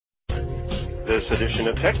This edition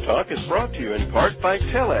of Tech Talk is brought to you in part by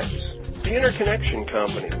Telex, the interconnection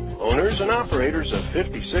company, owners and operators of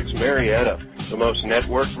 56 Marietta, the most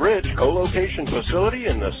network-rich co-location facility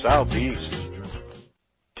in the Southeast.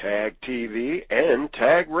 Tag TV and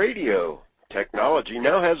Tag Radio. Technology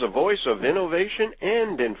now has a voice of innovation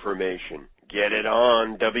and information. Get it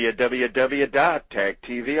on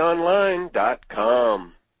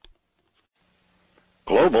www.tagtvonline.com.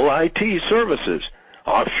 Global IT services.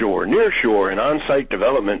 Offshore, nearshore, and on-site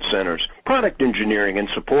development centers, product engineering and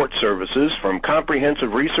support services from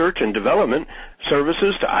comprehensive research and development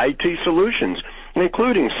services to IT solutions,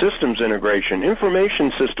 including systems integration, information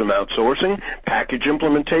system outsourcing, package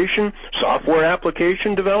implementation, software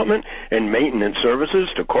application development, and maintenance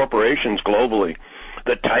services to corporations globally.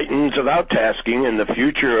 The titans of outtasking and the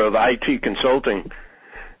future of IT consulting.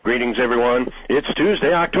 Greetings, everyone. It's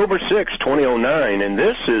Tuesday, October 6, 2009, and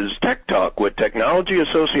this is Tech Talk with Technology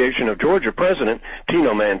Association of Georgia President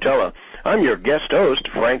Tino Mantella. I'm your guest host,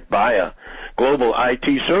 Frank Baia. Global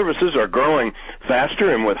IT services are growing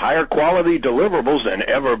faster and with higher quality deliverables than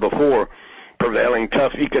ever before. Prevailing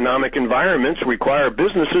tough economic environments require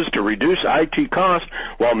businesses to reduce IT costs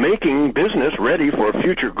while making business ready for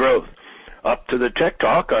future growth. Up to the Tech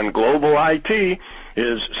Talk on Global IT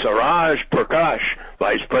is Suraj Prakash,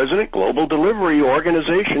 Vice President, Global Delivery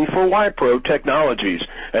Organization for Wipro Technologies,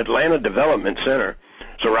 Atlanta Development Center.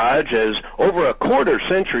 Suraj has over a quarter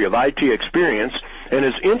century of IT experience and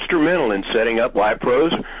is instrumental in setting up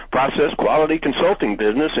Wipro's process quality consulting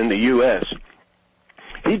business in the U.S.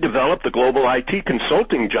 He developed the global IT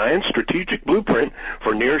consulting giant's strategic blueprint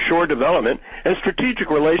for nearshore development and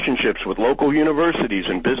strategic relationships with local universities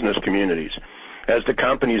and business communities. As the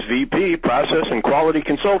company's VP, Process and Quality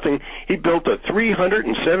Consulting, he built a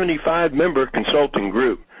 375-member consulting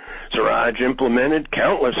group. Suraj implemented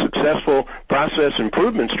countless successful process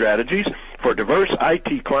improvement strategies for diverse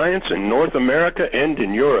IT clients in North America and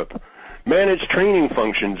in Europe, managed training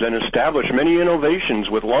functions, and established many innovations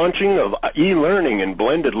with launching of e-learning and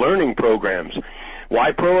blended learning programs.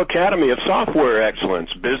 Wipro Academy of Software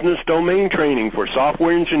Excellence, business domain training for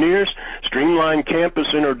software engineers, streamlined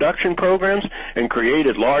campus introduction programs, and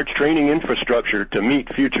created large training infrastructure to meet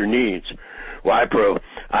future needs. Wipro,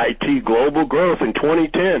 IT global growth in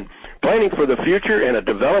 2010, planning for the future and a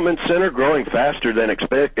development center growing faster than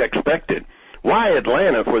expected. Why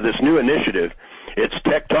Atlanta for this new initiative? It's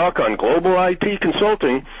Tech Talk on Global IT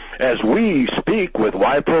Consulting as we speak with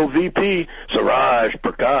Wipro VP Suraj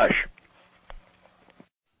Prakash.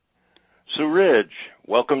 Suraj,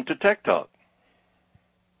 welcome to Tech Talk.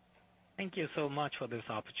 Thank you so much for this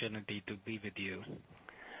opportunity to be with you.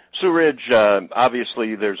 Suraj,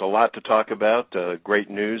 obviously there's a lot to talk about, great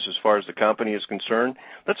news as far as the company is concerned.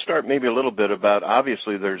 Let's start maybe a little bit about,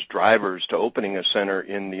 obviously there's drivers to opening a center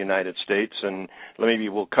in the United States, and maybe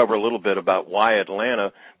we'll cover a little bit about why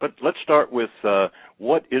Atlanta, but let's start with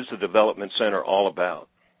what is the development center all about?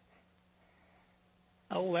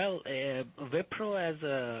 Oh, well, Wipro as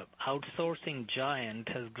a outsourcing giant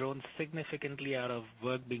has grown significantly out of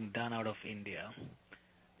work being done out of India.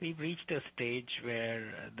 We've reached a stage where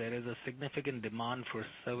there is a significant demand for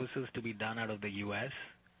services to be done out of the U.S.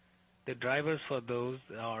 The drivers for those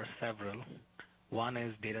are several. One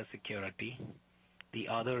is data security. The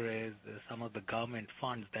other is some of the government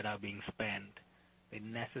funds that are being spent. They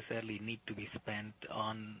necessarily need to be spent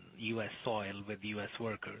on U.S. soil with U.S.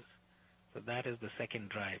 workers. So that is the second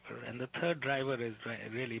driver. And the third driver is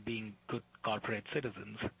really being good corporate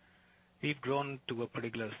citizens. We've grown to a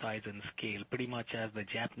particular size and scale, pretty much as the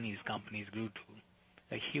Japanese companies grew to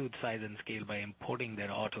a huge size and scale by importing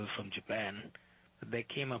their autos from Japan. But there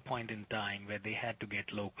came a point in time where they had to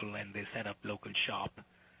get local and they set up local shop.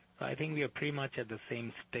 So I think we are pretty much at the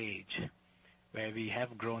same stage where we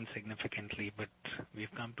have grown significantly, but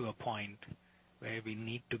we've come to a point where we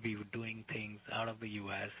need to be doing things out of the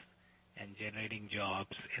U.S. and generating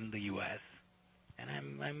jobs in the U.S. And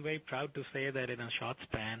I'm very proud to say that in a short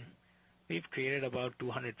span, we've created about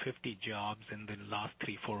 250 jobs in the last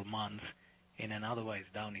 3-4 months in an otherwise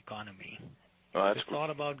down economy. Oh, it's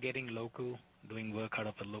all about getting local, doing work out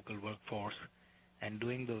of the local workforce, and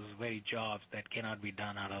doing those very jobs that cannot be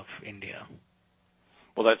done out of India.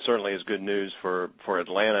 Well, that certainly is good news for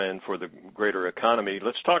Atlanta and for the greater economy.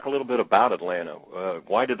 Let's talk a little bit about Atlanta.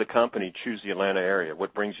 Why did the company choose the Atlanta area?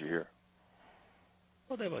 What brings you here?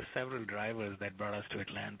 Well, there were several drivers that brought us to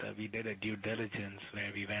Atlanta. We did a due diligence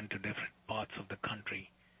where we went to different parts of the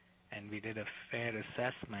country, and we did a fair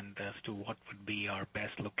assessment as to what would be our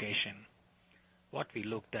best location. What we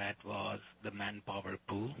looked at was the manpower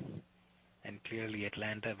pool, and clearly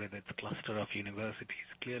Atlanta with its cluster of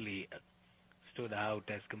universities clearly stood out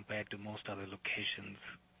as compared to most other locations.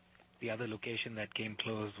 The other location that came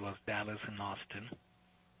close was Dallas and Austin.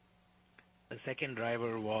 The second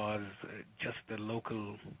driver was just the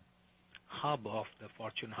local hub of the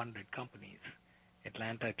Fortune 100 companies.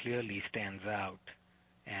 Atlanta clearly stands out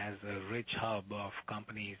as a rich hub of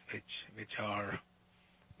companies which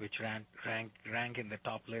rank in the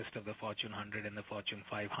top list of the Fortune 100 and the Fortune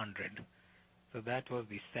 500. So that was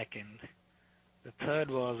the second. The third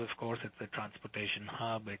was, of course, it's a transportation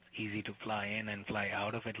hub. It's easy to fly in and fly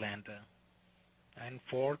out of Atlanta. And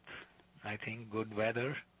fourth, I think good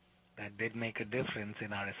weather. That did make a difference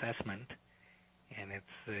in our assessment. And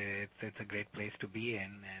it's a great place to be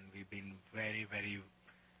in. And we've been very, very...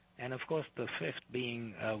 And of course, the fifth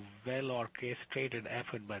being a well-orchestrated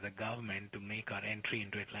effort by the government to make our entry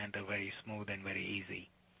into Atlanta very smooth and very easy.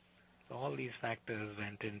 So all these factors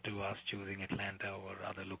went into us choosing Atlanta over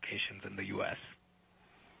other locations in the U.S.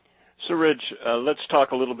 Suraj, let's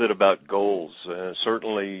talk a little bit about goals.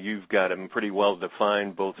 Certainly you've got them pretty well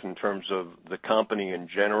defined, both in terms of the company in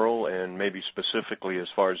general and maybe specifically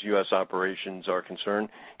as far as U.S. operations are concerned.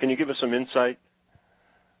 Can you give us some insight?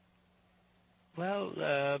 Well,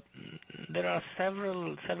 there are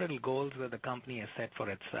several goals that the company has set for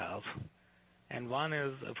itself. And one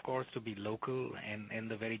is, of course, to be local in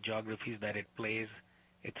the very geographies that it plays.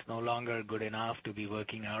 It's no longer good enough to be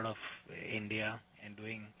working out of India and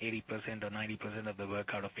doing 80% or 90% of the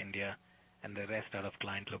work out of India and the rest out of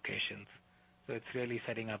client locations. So it's really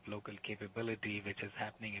setting up local capability, which is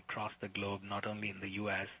happening across the globe, not only in the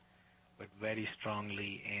U.S., but very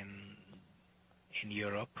strongly in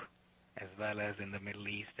Europe, as well as in the Middle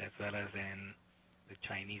East, as well as in the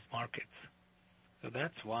Chinese markets. So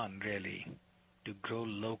that's one, really, to grow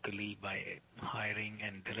locally by hiring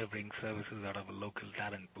and delivering services out of a local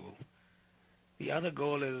talent pool. The other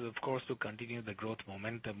goal is, of course, to continue the growth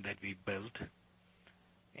momentum that we built.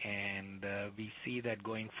 And we see that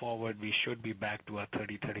going forward, we should be back to our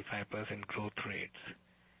 30-35% growth rates.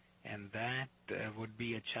 And that would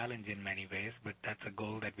be a challenge in many ways, but that's a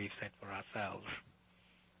goal that we've set for ourselves.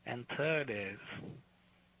 And third is,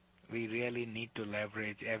 we really need to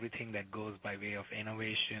leverage everything that goes by way of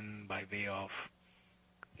innovation, by way of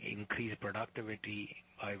increased productivity,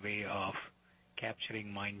 by way of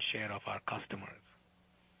capturing mind share of our customers.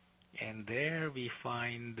 And there we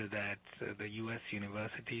find that the U.S.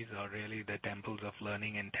 universities are really the temples of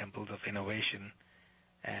learning and temples of innovation.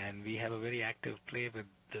 And we have a very active play with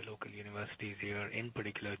the local universities here, in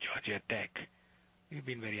particular Georgia Tech. We've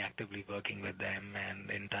been very actively working with them, and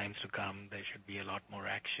in times to come, there should be a lot more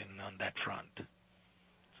action on that front.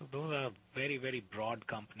 So those are very, very broad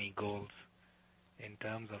company goals. In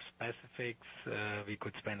terms of specifics, we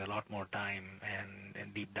could spend a lot more time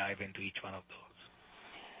and deep dive into each one of those.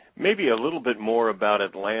 Maybe a little bit more about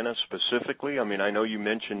Atlanta specifically. I mean, I know you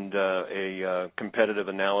mentioned a competitive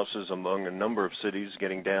analysis among a number of cities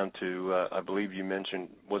getting down to, I believe you mentioned,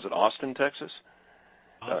 was it Austin, Texas?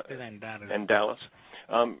 Austin and Dallas. And Dallas.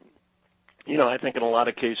 You know, I think in a lot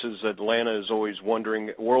of cases, Atlanta is always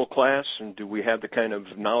wondering, world-class, and do we have the kind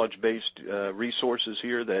of knowledge-based resources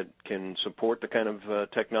here that can support the kind of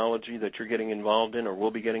technology that you're getting involved in or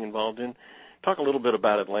will be getting involved in? Talk a little bit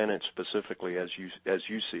about Atlanta specifically as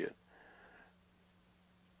you see it.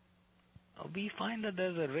 We find that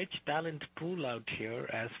there's a rich talent pool out here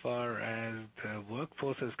as far as the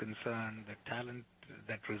workforce is concerned. The talent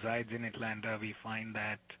that resides in Atlanta, we find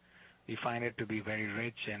it to be very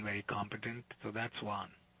rich and very competent, so that's one.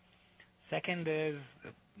 Second is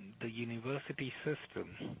the university system.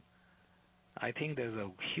 I think there's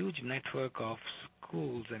a huge network of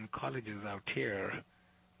schools and colleges out here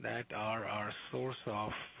that are our source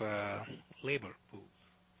of labor pools.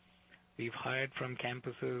 We've hired from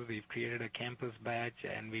campuses, we've created a campus batch,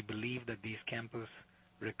 and we believe that these campus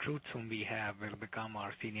recruits whom we have will become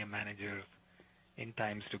our senior managers in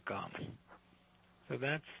times to come. So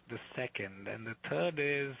that's the second. And the third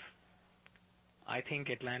is, I think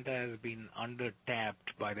Atlanta has been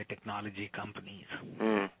under-tapped by the technology companies.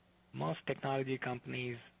 Most technology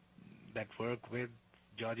companies that work with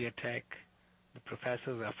Georgia Tech, the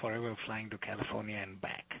professors are forever flying to California and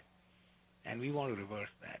back. And we want to reverse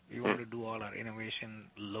that. We want to do all our innovation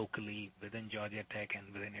locally within Georgia Tech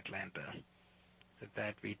and within Atlanta, so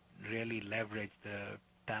that we really leverage the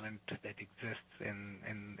talent that exists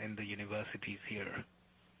in the universities here.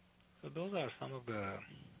 So those are some of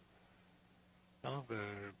the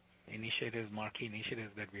initiatives, marquee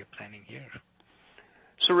initiatives that we are planning here.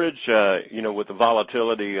 Suraj, with the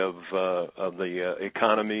volatility of the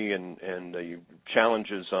economy and the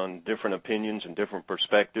challenges on different opinions and different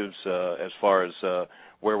perspectives as far as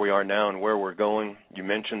where we are now and where we're going, you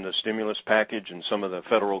mentioned the stimulus package and some of the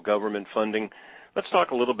federal government funding. Let's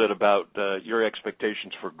talk a little bit about your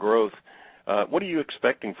expectations for growth. What are you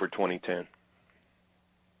expecting for 2010?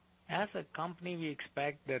 As a company, we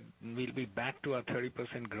expect that we'll be back to our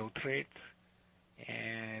 30% growth rates,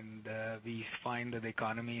 and we find that the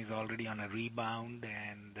economy is already on a rebound,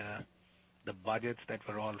 and the budgets that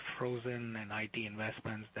were all frozen and IT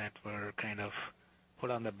investments that were kind of put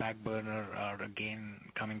on the back burner are again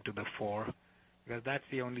coming to the fore, because that's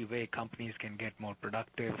the only way companies can get more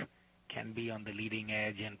productive, can be on the leading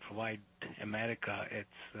edge and provide America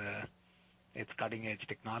its cutting-edge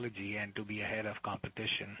technology and to be ahead of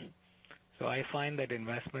competition. So I find that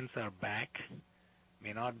investments are back,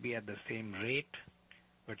 may not be at the same rate,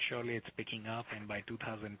 but surely it's picking up, and by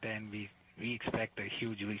 2010 we expect a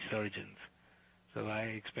huge resurgence. So I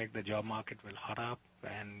expect the job market will hot up,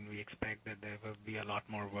 and we expect that there will be a lot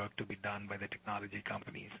more work to be done by the technology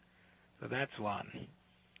companies. So that's one.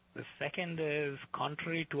 The second is,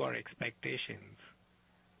 contrary to our expectations,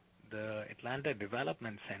 the Atlanta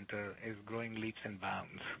Development Center is growing leaps and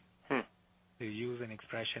bounds. To use an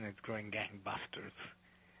expression, it's growing gangbusters.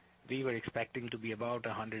 We were expecting to be about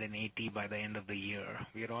 180 by the end of the year.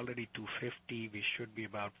 We are already 250. We should be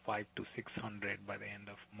about 500 to 600 by the end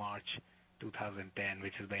of March 2010,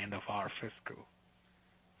 which is the end of our fiscal.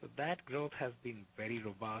 So that growth has been very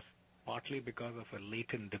robust, partly because of a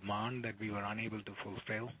latent demand that we were unable to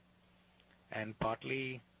fulfill, and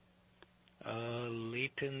partly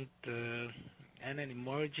latent and an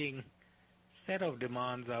emerging set of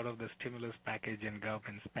demands out of the stimulus package and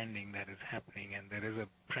government spending that is happening, and there is a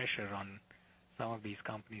pressure on some of these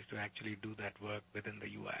companies to actually do that work within the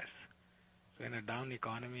U.S. So in a down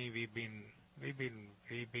economy, we've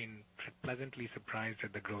been pleasantly surprised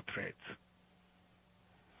at the growth rates.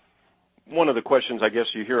 One of the questions I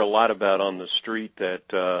guess you hear a lot about on the street that,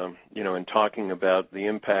 in talking about the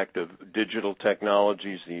impact of digital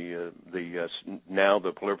technologies, now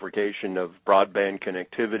the proliferation of broadband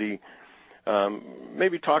connectivity,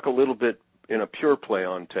 maybe talk a little bit in a pure play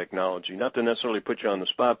on technology, not to necessarily put you on the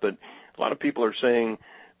spot, but a lot of people are saying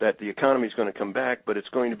that the economy is going to come back, but it's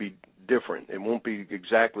going to be different. It won't be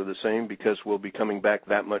exactly the same because we'll be coming back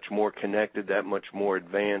that much more connected, that much more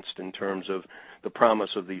advanced in terms of the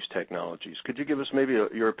promise of these technologies. Could you give us maybe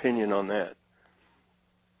your opinion on that?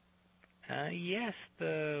 Yes,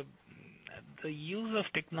 the use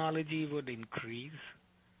of technology would increase.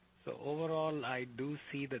 So overall, I do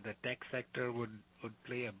see that the tech sector would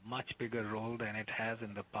play a much bigger role than it has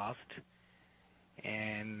in the past.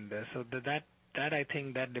 And so that I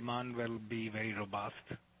think that demand will be very robust.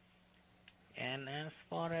 And as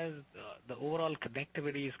far as the overall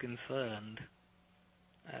connectivity is concerned,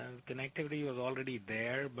 connectivity was already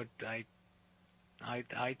there, but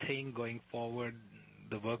I think going forward,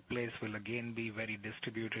 the workplace will again be very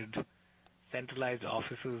distributed. Centralized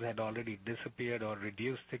offices had already disappeared or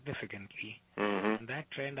reduced significantly. Mm-hmm. And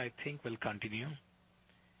that trend, I think, will continue.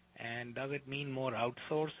 And does it mean more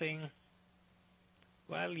outsourcing?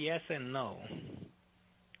 Well, yes and no.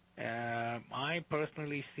 I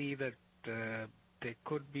personally see that there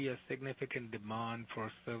could be a significant demand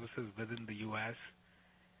for services within the U.S.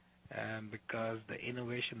 Because the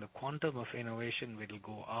quantum of innovation will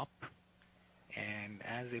go up. And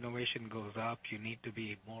as innovation goes up, you need to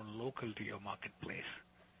be more local to your marketplace.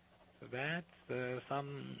 So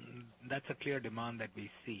that's a clear demand that we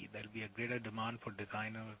see. There'll be a greater demand for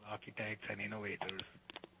designers, architects, and innovators.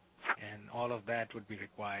 And all of that would be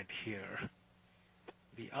required here.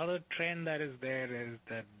 The other trend that is there is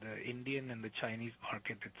that the Indian and the Chinese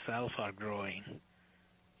market itself are growing.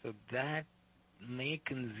 So that may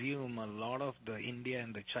consume a lot of the India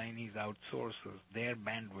and the Chinese outsourcers, their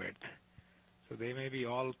bandwidth. So they may be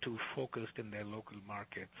all too focused in their local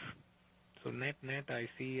markets. So net, I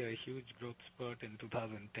see a huge growth spurt in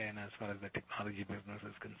 2010 as far as the technology business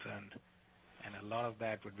is concerned. And a lot of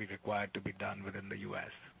that would be required to be done within the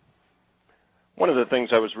U.S. One of the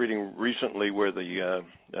things I was reading recently where the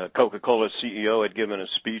Coca-Cola CEO had given a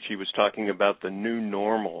speech, he was talking about the new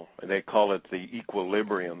normal. They call it the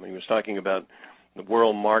equilibrium. He was talking about the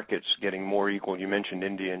world markets getting more equal. You mentioned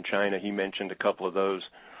India and China. He mentioned a couple of those.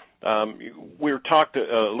 We talked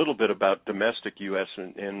a little bit about domestic U.S.,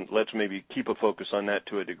 and let's maybe keep a focus on that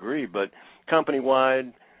to a degree, but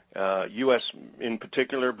company-wide, U.S. in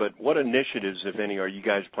particular, but what initiatives, if any, are you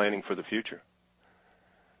guys planning for the future?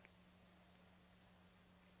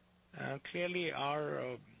 Clearly,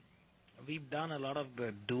 our we've done a lot of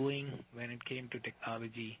the doing when it came to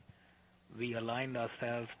technology. We aligned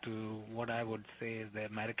ourselves to what I would say is the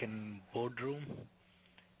American boardroom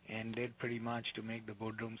and did pretty much to make the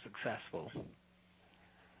boardroom successful.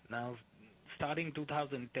 Now, starting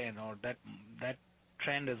 2010, or that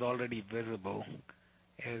trend is already visible,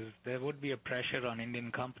 is there would be a pressure on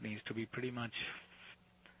Indian companies to be pretty much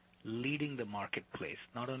leading the marketplace,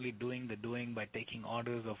 not only doing the doing by taking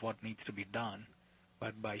orders of what needs to be done,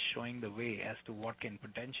 but by showing the way as to what can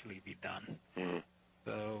potentially be done. Mm-hmm.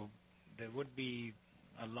 So there would be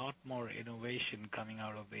a lot more innovation coming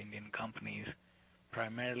out of the Indian companies,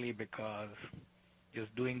 primarily because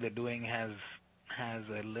just doing the doing has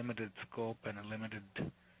a limited scope and a limited,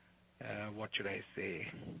 what should I say,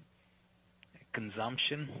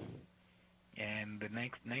 consumption. And the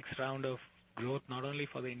next round of growth, not only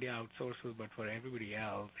for the India outsourcers, but for everybody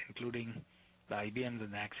else, including the IBMs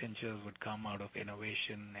and the Accentures, would come out of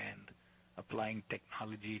innovation and applying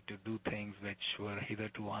technology to do things which were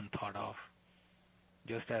hitherto unthought of.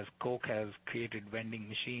 Just as Coke has created vending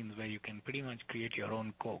machines where you can pretty much create your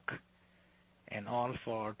own Coke, and all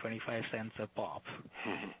for 25 cents a pop.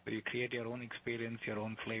 So you create your own experience, your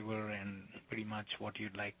own flavor, and pretty much what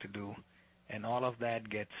you'd like to do. And all of that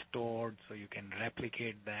gets stored so you can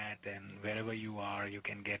replicate that, and wherever you are, you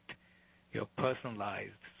can get your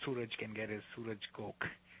personalized. Suraj can get his Suraj Coke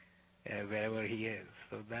wherever he is.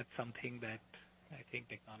 So that's something that I think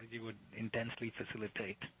technology would intensely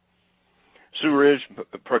facilitate. Suraj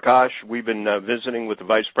Prakash, we've been visiting with the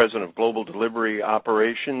Vice President of Global Delivery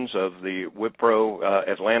Operations of the Wipro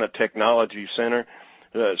Atlanta Technology Center.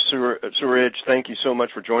 Suraj, thank you so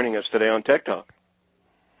much for joining us today on Tech Talk.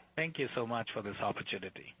 Thank you so much for this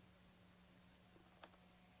opportunity.